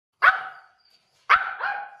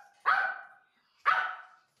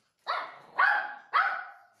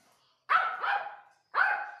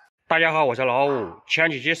大家好，我是老五。前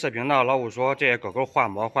几期视频呢，老五说这些狗狗换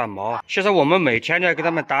毛，其实我们每天在给他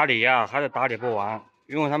们打理呀，还是打理不完，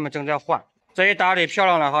因为他们正在换。这一打理漂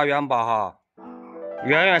亮了哈，元宝哈，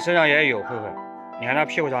圆圆身上也有，慧慧，你看它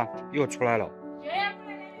屁股上又出来了。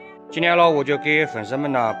今天老五就给粉丝们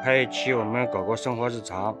呢拍一期我们狗狗生活日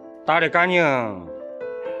常，打理干净。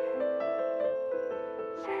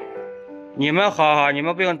你们好哈，你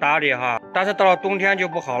们不用打理哈，但是到了冬天就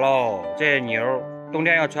不好喽。这些牛冬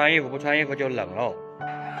天要穿衣服，不穿衣服就冷喽。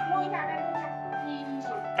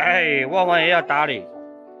哎，旺旺也要打理。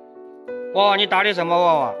旺旺，你打理什么？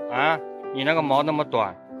旺旺啊，你那个毛那么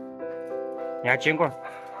短，你还金棍。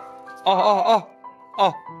哦，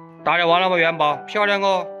打理完了吗？元宝，漂亮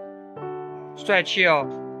哦，帅气哦。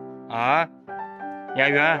啊，你看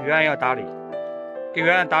圆圆要打理，给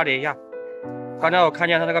圆圆打理一下。刚才我看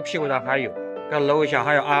见他那个屁股上还有，给他搂一下。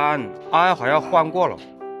还有安安好像换过了。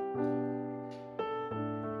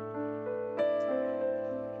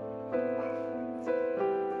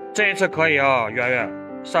这一次可以啊，圆圆。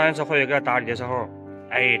上一次会给他打理的时候，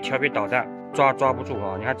哎，调皮捣蛋，抓不住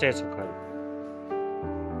啊。你看这次可以。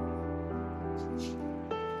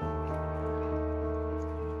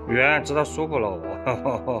圆圆知道舒服了。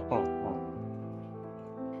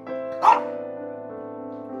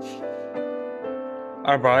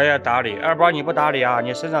二宝也要打理，二宝你不打理啊？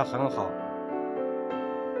你身上很好，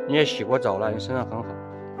你也洗过澡了，你身上很好。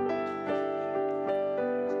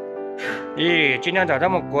咦，今天咋这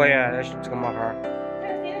么乖呀？这个毛孩。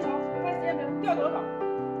掉多少？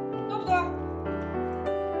多不多？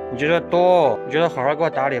你觉得多？你觉得好好给我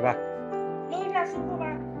打理吧。揉一下舒服吧。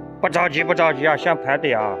不着急啊，先排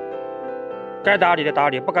队啊。该打理的打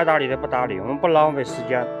理，不该打理的不打理，我们不浪费时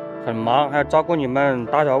间。很忙，还要照顾你们，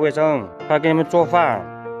打扫卫生，还要给你们做饭。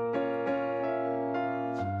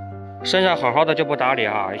身上好好的就不打理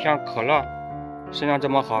啊，像可乐身上这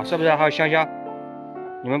么好，是不是？还有香香，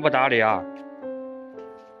你们不打理啊？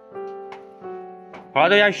好了，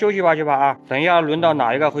大家休息吧去吧啊！等一下轮到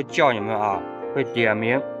哪一个会叫你们啊，会点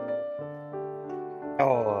名。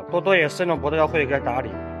哦，多多也伸着脖子要会给打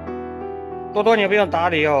理。多多你不用打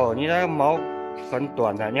理哦，你那个毛很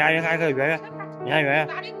短的。你看圆圆。你看圆圆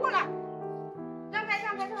打理过了，让开，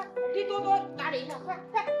给多多打理一下，快！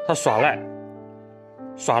他耍赖呢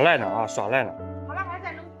啊，耍赖呢。好了，还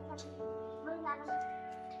在扔一下。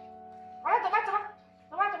好了，走吧，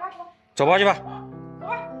走吧去吧。走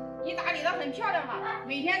吧，你打理的很漂亮嘛，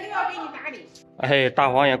每天都要给你打理。哎，大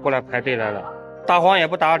黄也过来排队来了，大黄也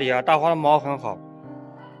不打理啊，大黄的毛很好。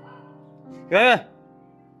圆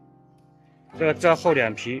圆，这厚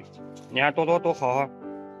脸皮，你看多多多好啊。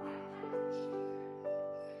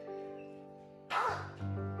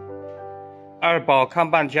二宝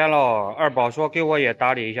看半天了，二宝说给我也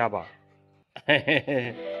打理一下吧。嘿嘿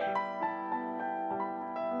嘿。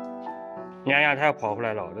你看他要跑回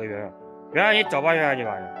来了，这圆圆你走吧，圆圆你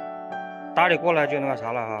吧，打理过来就那个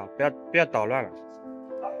啥了哈，不要捣乱了。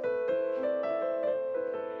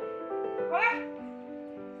好了，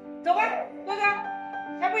走吧，哥哥，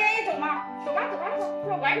还不愿意走吗？走吧，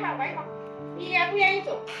玩一把。你也不愿意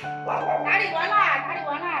走，打理完了。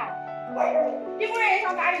金贵也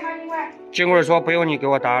想打理吗？金贵说不用你给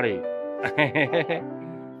我打理。来，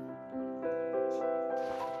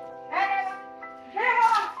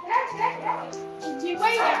你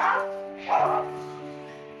乖一点啊。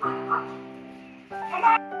好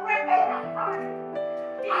吗？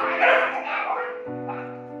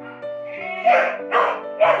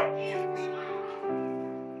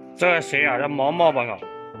这是谁啊？这毛毛吧？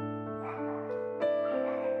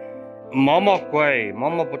毛毛乖，毛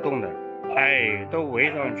毛不动的，哎，都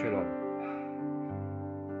围上去了。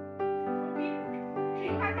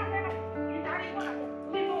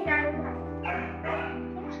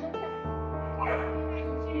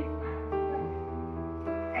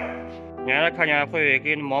你还看见会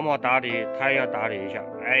给毛毛打理，他也要打理一下。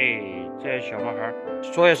哎，这些小毛孩，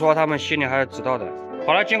所以说他们心里还是知道的。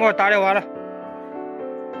好了，经过打理完了。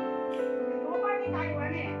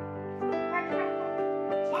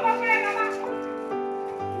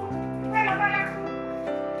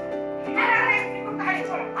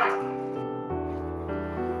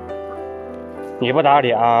你不打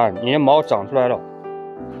理啊，你的毛长出来了。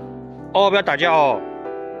哦，不要打架哦。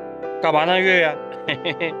干嘛呢，月月？嘿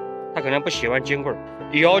嘿嘿，他肯定不喜欢金棍，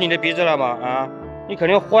咬你的鼻子了吗？啊，你肯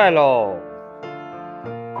定坏喽。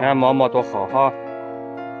你看毛毛多好哈。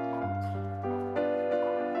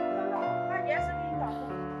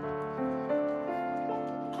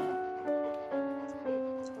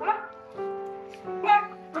好了，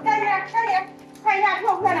你站起来，看一下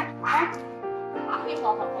漂不漂亮？来，好。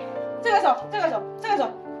这个手，这个，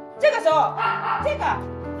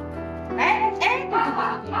哎，对，毛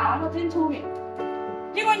毛真聪明。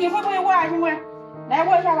金龟，你会不会握啊？金龟，来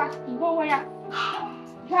握一下吧，你给我握一下。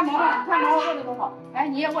你看毛毛，你看毛毛握的多好。来，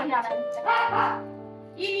你也握一下来。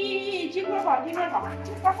金龟好，金龟好。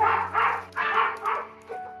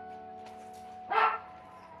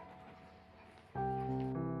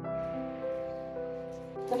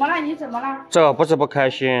怎么了？你怎么了？这个不是不开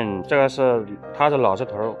心，这个是他是老实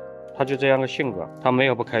头，他就这样个性格，他没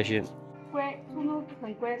有不开心。乖，聪聪是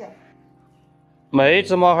很乖的。每一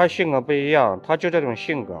只猫还性格不一样，它就这种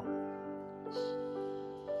性格。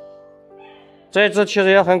这只其实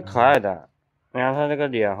也很可爱的，你看它那个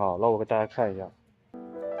脸哈，那我给大家看一下。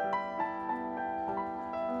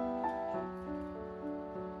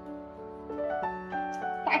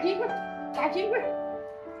打金龟，打金龟。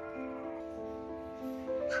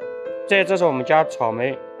这只是我们家草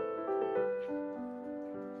莓。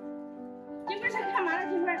金龟在干嘛呢？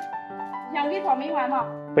金龟，想给草莓玩吗？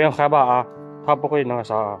不用害怕啊，它不会那个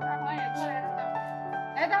啥啊。大黄也过来了，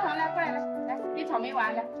来，大黄来，过来来，给草莓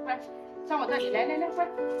玩来，快上我这里来，快！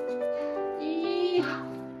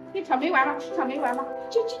给草莓玩吧，草莓玩吧，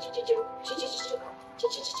去！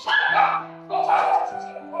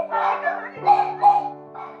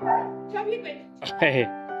小屁鬼，嘿嘿。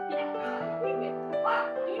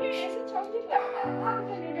也是小屁鬼，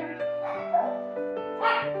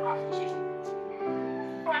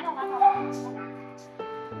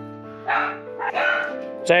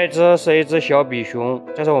这只是一只小比熊，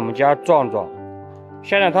这是我们家壮壮。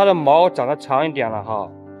现在它的毛长得长一点了哈，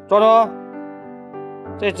壮壮。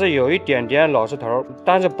这只有一点点老实头，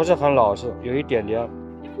但是不是很老实，有一点点。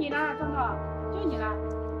就你了，壮壮，就你了。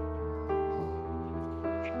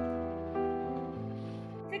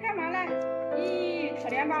在干嘛呢？可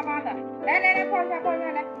怜巴巴的。来，抱一下，来，过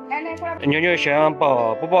来。妞妞想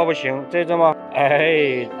抱，不抱不行。这只吗？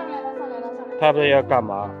哎，上来了。它不是要干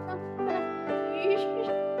嘛？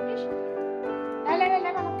来，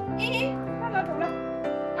抱走了。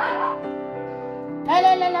来，抱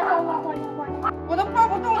一下，我都抱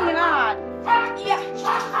不动你了。哎呀，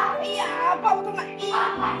抱不动了，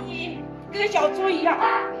跟个小猪一样，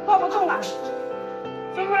抱不动了。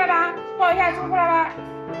舒服了吧？抱一下，舒服了吧？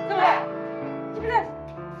是不是？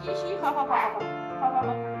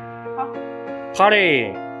好。哈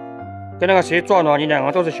利，跟那个谁壮壮，你两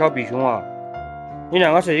个都是小比熊啊，你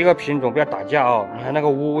两个是一个品种，不要打架啊！你看那个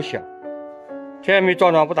呜响，听见没？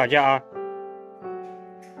壮壮不打架啊！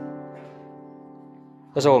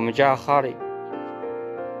这是我们家哈利，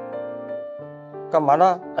干嘛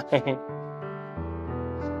呢？嘿嘿。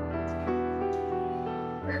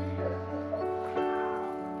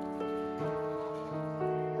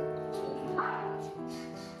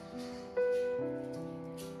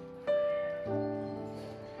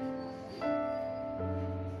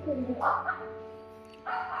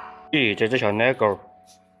这只小奶狗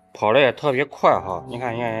跑得也特别快哈，你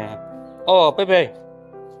看，哦，贝贝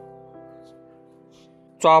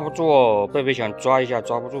抓不住哦，贝贝想抓一下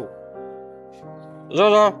抓不住。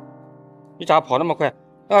肉，你咋跑那么快？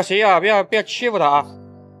那谁呀？不要欺负他啊！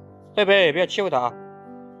贝贝，不要欺负他啊！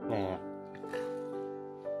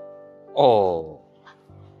哦。